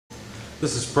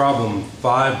This is problem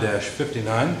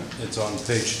 5-59. It's on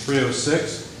page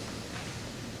 306.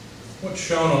 What's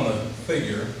shown on the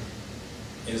figure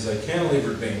is a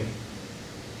cantilevered beam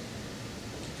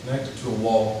connected to a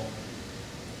wall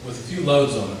with a few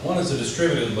loads on it. One is a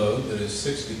distributed load that is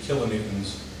 60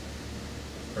 kilonewtons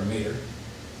per meter.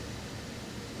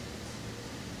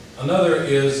 Another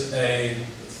is a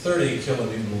 30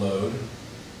 kilonewton load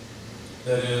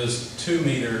that is 2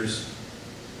 meters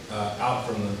out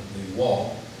from the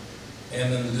wall.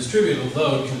 And then the distributed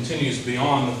load continues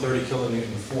beyond the 30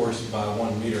 kilonewton force by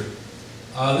 1 meter.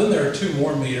 Then there are 2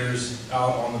 more meters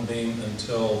out on the beam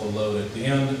until the load at the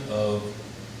end of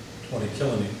 20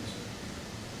 kilonewtons.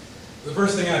 The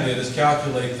first thing I did is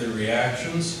calculate the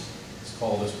reactions. Let's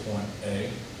call this point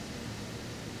A.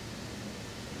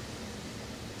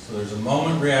 So there's a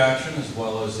moment reaction as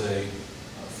well as a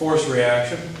force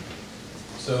reaction.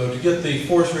 So to get the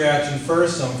force reaction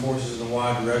first, some forces in the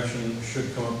y direction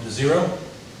should come up to 0.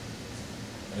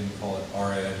 I didn't call it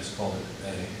RA, I just called it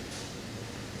A.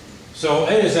 So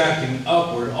A is acting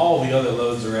upward, all the other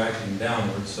loads are acting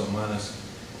downward, so minus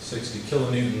 60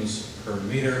 kilonewtons per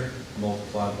meter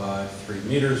multiplied by 3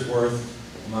 meters worth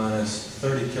minus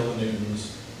 30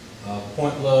 kilonewtons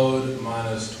point load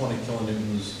minus 20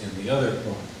 kilonewtons in the other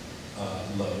point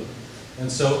load.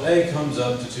 And so A comes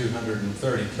up to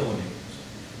 230 kilonewtons.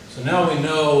 So now we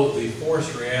know the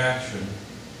force reaction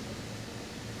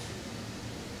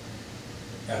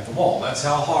at the wall. That's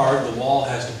how hard the wall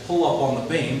has to pull up on the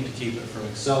beam to keep it from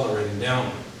accelerating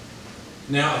downward.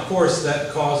 Now, of course,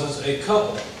 that causes a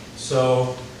couple.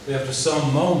 So we have to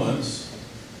sum moments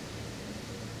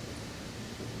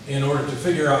in order to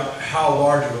figure out how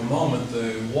large of a moment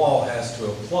the wall has to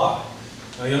apply.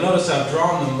 Now, you'll notice I've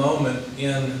drawn the moment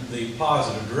in the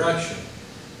positive direction.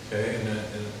 Okay,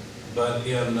 but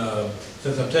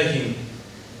since I'm taking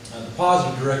the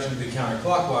positive direction to be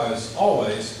counterclockwise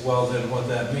always, well then what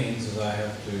that means is I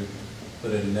have to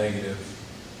put a negative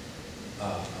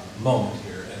moment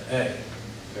here at A.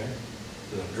 Okay?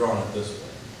 So I've drawn it this way.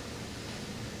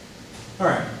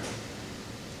 Alright.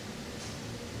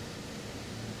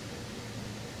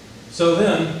 So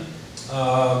then,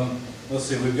 let's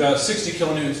see, we've got 60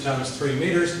 kilonewtons times 3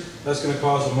 meters. That's going to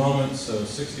cause a moment, so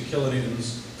 60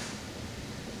 kilonewtons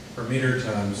per meter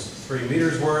times 3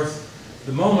 meters worth.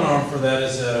 The moment arm for that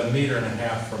is at 1.5 meters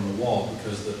from the wall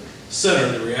because the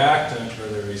center, the reactant or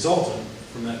the resultant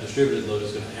from that distributed load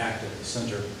is going to act at the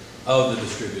center of the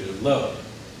distributed load.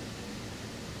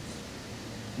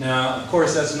 Now, of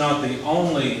course, that's not the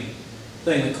only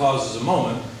thing that causes a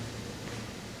moment.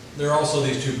 There are also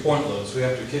these 2 point loads. We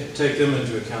have to take them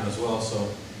into account as well.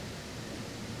 So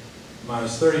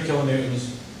minus 30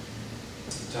 kilonewtons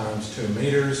times 2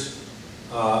 meters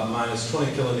minus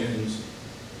 20 kilonewtons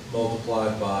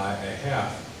multiplied by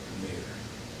 1/2 meter.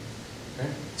 Okay?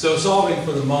 So solving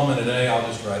for the moment at A, I'll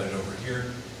just write it over here.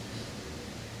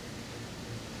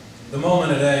 The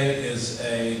moment at A is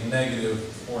a negative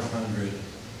 430.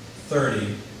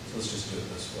 So let's just do it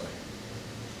this way.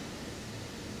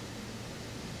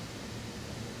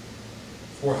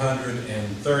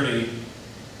 430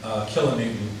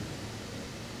 kilonewton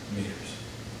meters.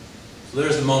 So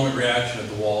there's the moment reaction at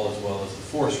the wall as well as the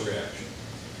force reaction.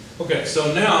 Okay,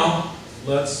 so now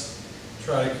let's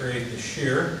try to create the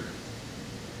shear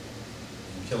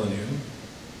in kilonewton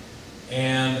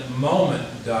and moment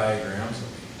diagrams.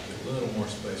 Let me get a little more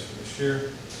space for the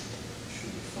shear.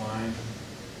 Should be fine.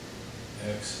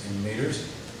 X in meters.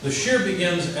 The shear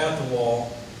begins at the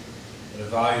wall at a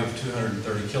value of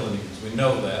 230 kilonewtons. We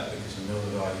know that because we know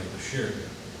the value of the shear here.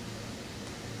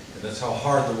 And that's how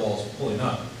hard the wall is pulling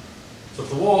up. So if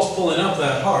the wall is pulling up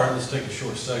that hard, let's take a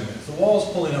short segment. If the wall is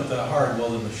pulling up that hard,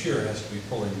 well then the shear has to be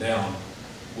pulling down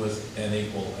with an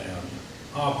equal and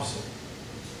opposite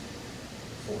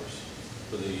force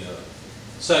for the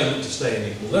segment to stay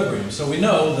in equilibrium. So we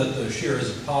know that the shear is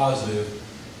a positive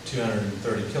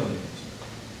 230 kilonewtons.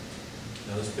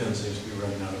 Now this pen seems to be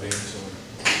running out of ink, so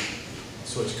I'll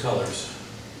switch colors.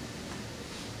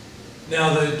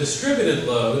 Now the distributed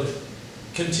load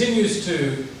continues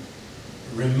to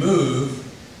remove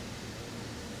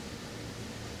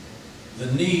the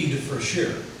need for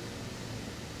shear.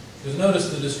 Because notice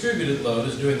the distributed load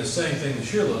is doing the same thing the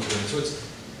shear load is doing. So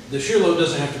the shear load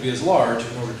doesn't have to be as large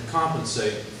in order to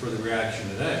compensate for the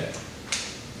reaction at A.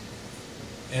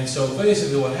 And so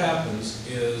basically what happens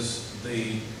is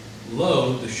the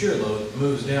load, the shear load,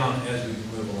 moves down as we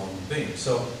move along the beam.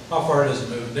 So how far does it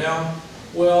move down?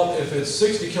 Well, if it's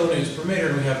 60 kilonewtons per meter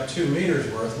and we have 2 meters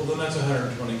worth, well then that's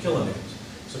 120 kilonewtons.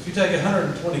 So if you take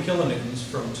 120 kilonewtons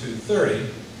from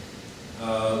 230,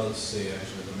 let's see,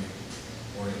 actually, let me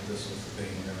orient this with the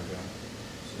beam. There we go.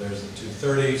 there's the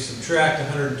 230. Subtract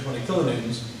 120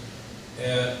 kilonewtons.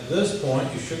 At this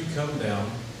point, you should come down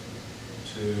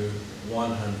to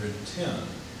 110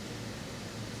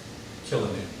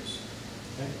 kilonewtons.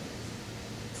 Okay?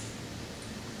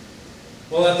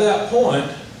 Well, at that point,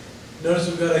 notice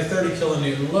we've got a 30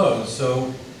 kilonewton load,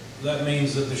 so that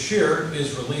means that the shear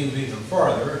is relieved even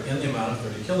farther in the amount of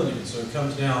 30 kilonewtons. So it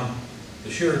comes down,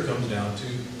 the shear comes down to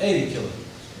 80 kilonewtons.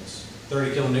 It's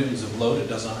 30 kilonewtons of load, it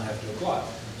does not have to apply.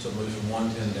 So it moves from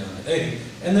 110 down to 80,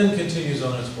 and then continues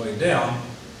on its way down.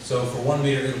 So for 1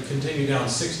 meter, it will continue down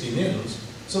 60 newtons.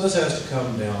 So this has to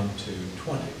come down to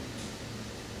 20.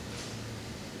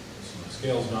 So my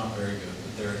scale's not very good,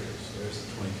 but there it is. There's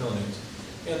the 20 kilonewtons.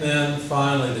 And then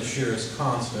finally, the shear is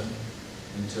constant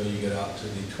until you get out to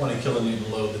the 20 kilonewton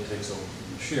load that takes over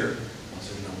from the shear once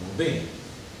there's no more beam.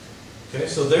 Okay,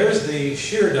 so there's the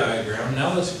shear diagram.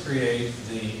 Now let's create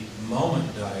the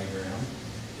moment diagram.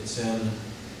 It's in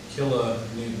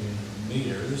kilonewton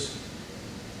meters.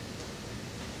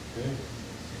 Okay.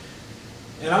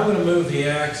 And I'm going to move the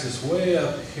axis way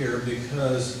up here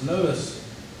because notice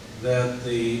that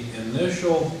the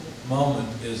initial moment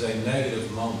is a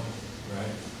negative moment,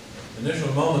 right?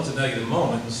 Initial moment's a negative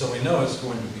moment, and so we know it's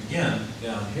going to begin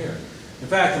down here. In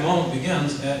fact, the moment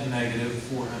begins at negative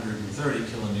 430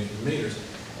 kilonewton meters.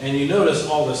 And you notice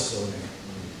all this, so let me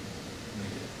make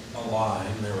it a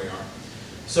line, there we are.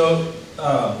 So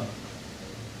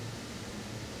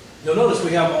you'll notice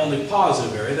we have only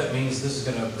positive area. That means this is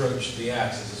going to approach the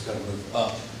axis. It's going to move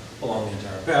up along the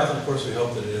entire path. And of course, we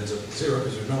hope that it ends up at 0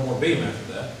 because there's no more beam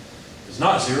after that. If it's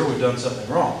not 0, we've done something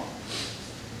wrong.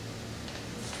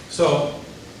 So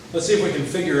let's see if we can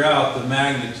figure out the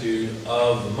magnitude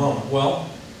of the moment. Well,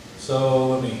 so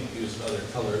let me use other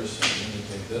colors to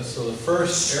indicate this. So the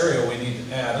first area we need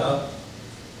to add up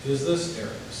is this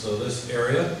area. So this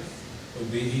area would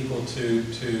be equal to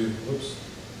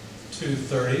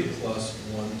 230 plus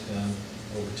 110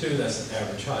 over 2, that's the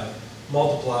average height,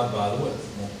 multiplied by the width,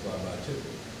 multiplied by 2.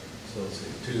 So let's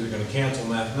see, 2 are going to cancel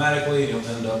mathematically, and you'll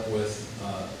end up with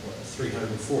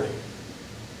 340.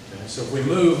 Okay, so if we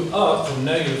move up from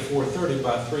negative 430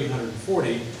 by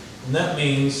 340, then that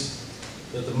means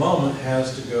that the moment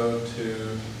has to go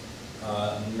to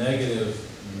negative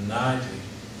 90.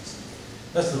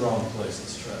 That's the wrong place,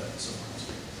 let's try that somewhere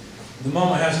else. The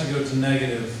moment has to go to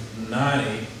negative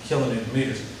 90 kilonewton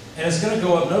meters. And it's going to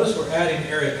go up. Notice we're adding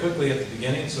area quickly at the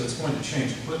beginning, so it's going to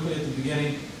change quickly at the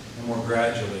beginning and more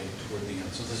gradually toward the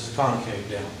end. So this is concave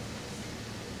down.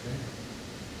 Okay.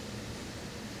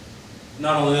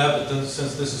 Not only that, but then,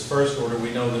 since this is first order,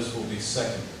 we know this will be a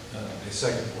second order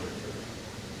curve.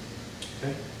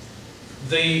 Okay.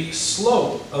 The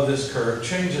slope of this curve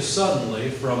changes suddenly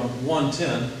from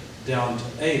 110 down to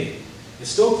 80. It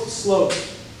still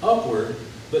slopes upward,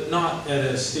 but not at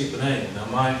as steep an angle. Now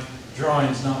my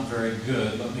drawing's not very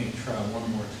good. Let me try one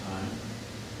more time.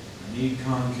 I need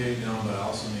concave down, but I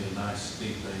also need a nice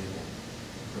steep angle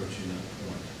approaching that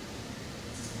point.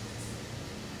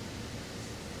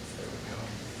 There we go.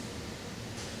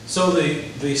 So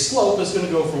the slope is going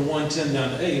to go from 110 down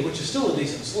to 80, which is still a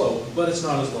decent slope, but it's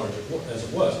not as large as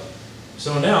it was.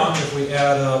 So now if we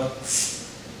add up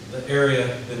the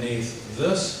area beneath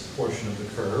this portion of the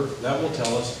curve, that will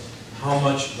tell us how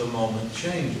much the moment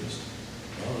changes.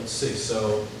 Well, let's see.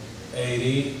 So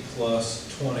 80 plus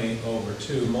 20 over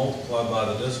 2 multiplied by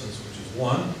the distance, which is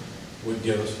 1, would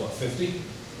give us, what, 50?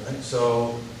 Right?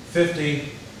 So 50,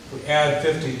 if we add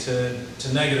 50 to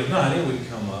negative 90, we'd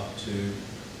come up to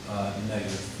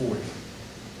negative 40.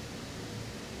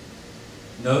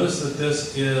 Notice that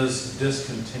this is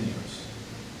discontinuous.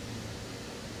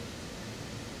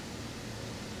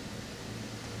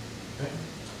 Okay.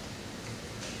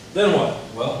 Then what?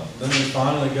 Well, then we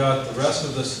finally got the rest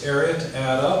of this area to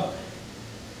add up.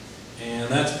 And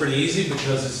that's pretty easy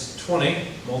because it's 20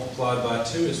 multiplied by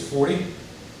 2 is 40. And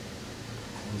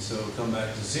so we'll come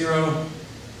back to 0.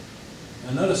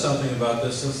 And notice something about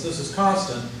this. Since this is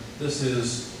constant, this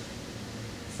is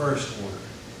first order.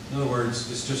 In other words,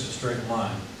 it's just a straight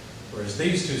line. Whereas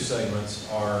these two segments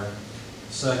are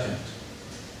second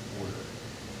order.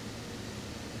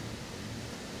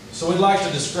 So we'd like to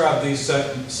describe these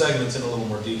segments in a little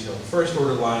more detail. The first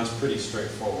order line is pretty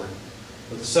straightforward.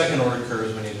 But the second order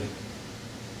curves, we need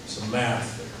some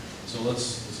math there. So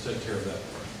let's take care of that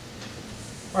part.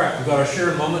 All right, we've got our shear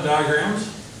and moment diagrams.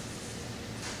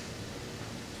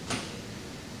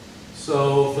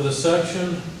 So for the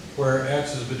section where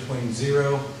x is between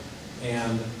 0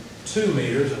 and 2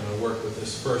 meters, I'm going to work with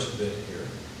this first bit here.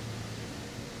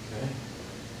 Okay.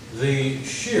 The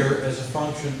shear as a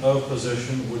function of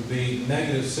position would be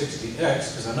negative 60x,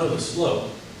 because I know the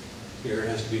slope. here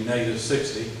has to be negative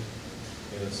 60.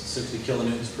 It's 60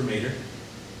 kilonewtons per meter.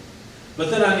 But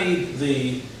then I need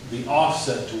the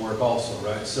offset to work also,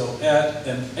 right? So at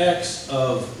an x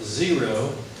of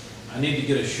 0, I need to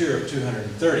get a shear of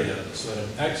 230 out of it. So at an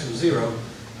x of 0,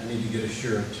 I need to get a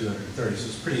shear of 230. So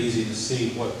it's pretty easy to see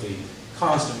what the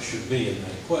constant should be in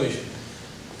that equation.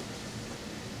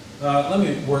 Let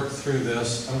me work through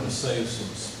this. I'm going to save some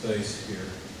space here.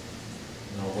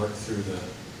 And I'll work through the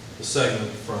segment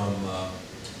from,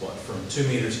 from 2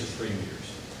 meters to 3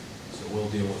 meters. So we'll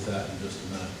deal with that in just a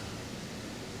minute.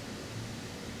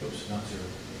 Oops, not 0.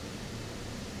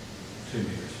 2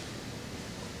 meters.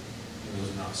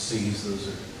 Those are not C's, those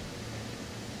are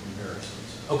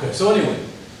comparisons. Okay, so anyway,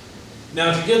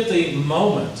 now to get the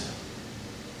moment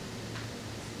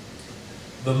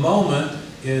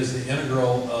is the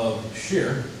integral of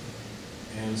shear.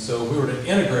 And so if we were to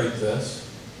integrate this,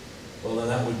 well then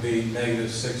that would be negative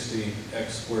 60x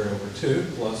squared over 2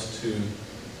 plus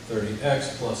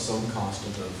 230x plus some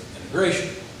constant of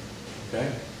integration.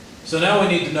 Okay? So now we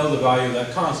need to know the value of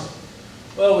that constant.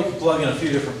 Well, we can plug in a few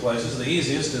different places. The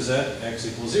easiest is at x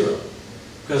equals 0.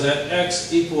 Because at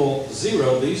x equals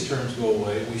 0, these terms go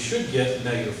away. We should get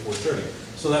negative 430.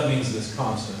 So that means this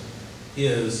constant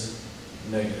is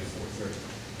negative 430.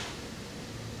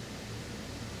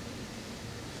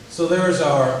 So there's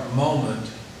our moment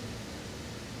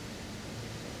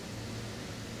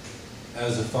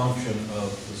as a function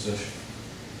of position.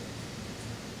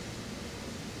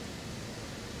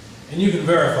 And you can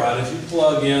verify it if you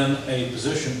plug in a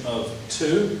position of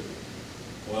 2.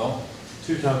 Well,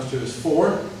 2 times 2 is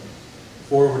 4.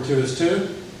 4 over 2 is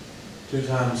 2. 2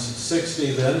 times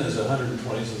 60 then is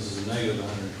 120, so this is a negative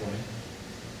 120.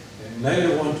 And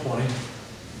negative 120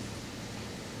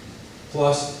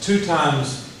 plus 2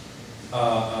 times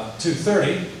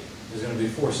 230 is going to be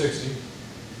 460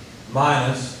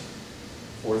 minus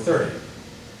 430.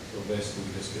 So basically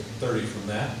we just get 30 from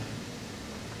that.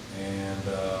 And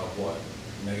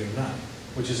negative 9,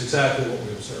 which is exactly what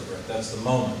we observed, right? That's the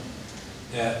moment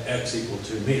at x equal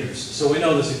 2 meters. So we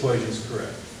know this equation is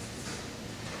correct.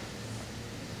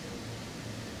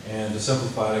 And to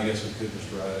simplify it, I guess we could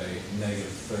just write a negative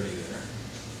 30 there.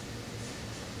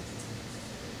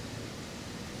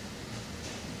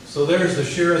 So there's the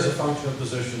shear as a function of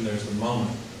position. There's the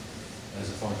moment as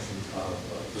a function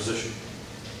of position.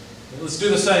 Let's do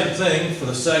the same thing for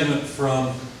the segment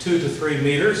from 2 to 3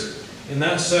 meters. In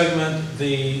that segment,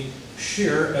 the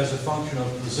shear as a function of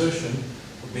position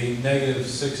would be negative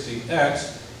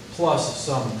 60x plus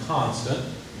some constant,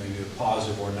 maybe a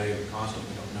positive or negative constant,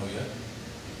 we don't know yet.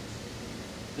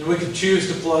 Then we could choose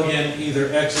to plug in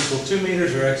either x equals 2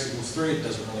 meters or x equals 3. It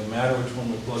doesn't really matter which one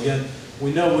we plug in.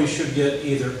 We know we should get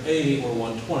either 80 or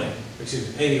 120, excuse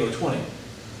me, 80 or 20.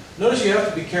 Notice you have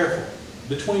to be careful.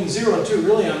 Between 0 and 2,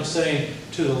 really I'm saying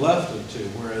to the left of 2,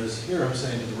 whereas here I'm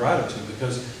saying to the right of 2,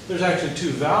 because there's actually 2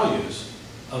 values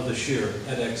of the shear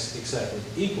at x exactly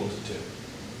equal to 2. Okay,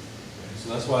 so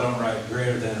that's why I don't write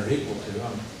greater than or equal to.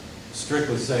 I'm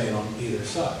strictly saying on either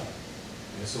side.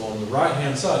 Okay, so on the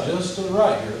right-hand side, just to the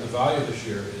right here, the value of the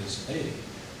shear is 80.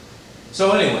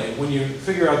 So anyway, when you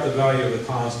figure out the value of the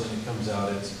constant, it comes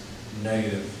out it's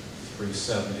negative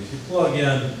 370. If you plug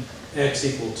in x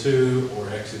equal 2 or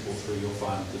x equal 3, you'll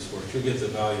find that this works. You'll get the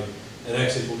value at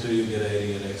x equal 2, you get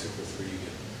 80, at x equal 3, you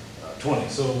get 20.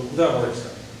 So that works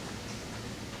out.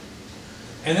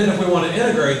 And then if we want to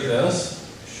integrate this,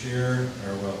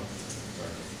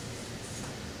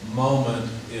 moment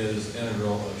is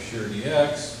integral of shear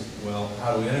dx. Well,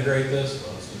 how do we integrate this?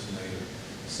 Well, it's just negative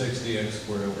 60x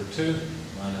squared over 2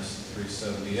 minus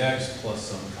 370x plus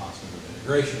some constant of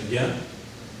integration again.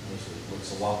 This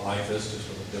looks a lot like this, just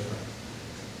with a different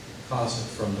constant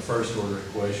from the first order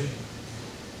equation.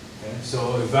 Okay,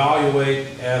 so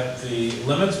evaluate at the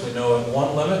limits. We know at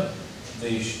one limit,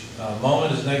 the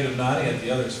moment is negative 90, at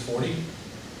the other it's 40.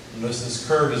 Notice this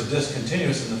curve is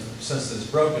discontinuous in the sense that it's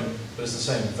broken, but it's the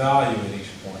same value at each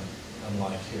point,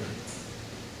 unlike here.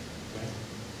 Okay.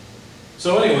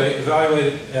 So anyway,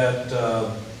 evaluate it at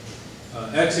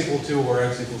x equal 2 or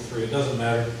x equal 3. It doesn't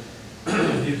matter.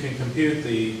 You can compute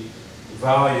the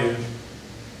value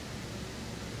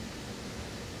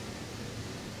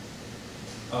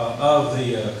of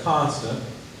the constant,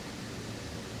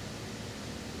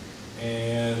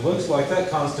 and it looks like that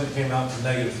constant came out to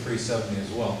negative 370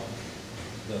 as well.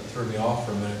 That threw me off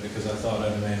for a minute because I thought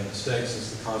I'd made a mistake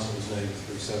since the constant was negative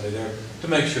 370 there. To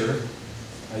make sure,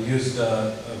 I used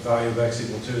a value of x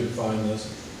equal 2 to find this.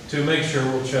 To make sure,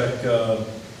 we'll check both.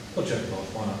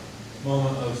 Why not?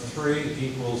 Moment of 3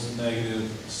 equals negative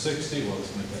 60. Well,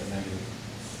 let's make that negative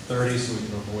 30 so we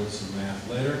can avoid some math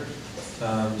later.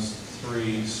 Times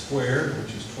 3 squared,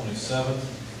 which is 27,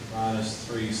 minus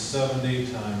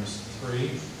 370 times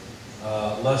 3,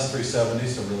 less 370,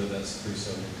 so really that's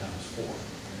 370 times 4.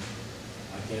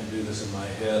 I can't do this in my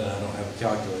head, and I don't have a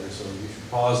calculator, so you should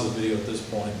pause the video at this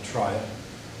point and try it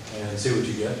and see what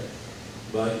you get.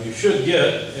 But you should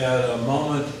get, at a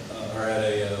moment, or at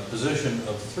a position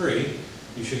of 3,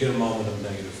 you should get a moment of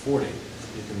negative 40.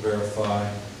 You can verify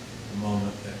the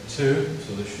moment at 2,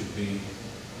 so this should be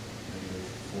negative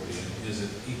 40. And is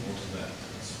it equal to that?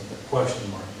 That's what that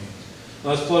question mark means. Now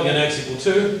let's plug in x equal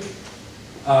 2.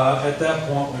 At that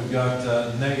point, we've got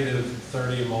negative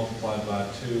 30 multiplied by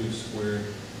 2 squared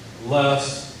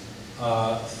less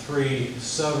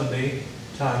 370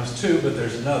 times 2, but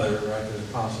there's another, right? There's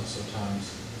a constant, so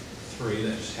times 3.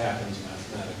 That just happens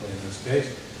mathematically in this case.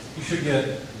 You should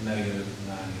get negative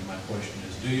 90. My question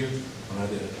is, do you? When I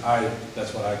did it,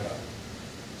 that's what I got.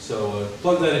 So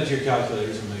plug that into your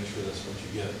calculators and make sure that's what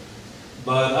you get.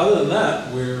 But other than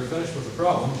that, we're finished with the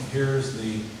problem. Here's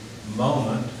the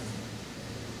moment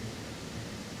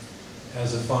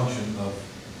as a function of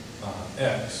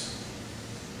x.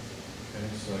 Okay,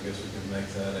 so I guess we can make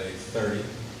that a 30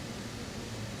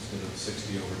 instead of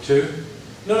 60 over 2.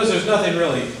 Notice there's nothing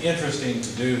really interesting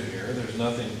to do here. There's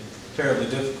nothing terribly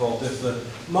difficult. If the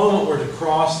moment were to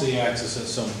cross the axis at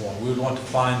some point, we would want to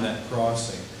find that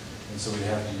crossing. And so we'd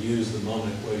have to use the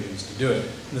moment equations to do it.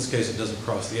 In this case, it doesn't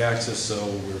cross the axis, so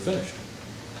we're finished.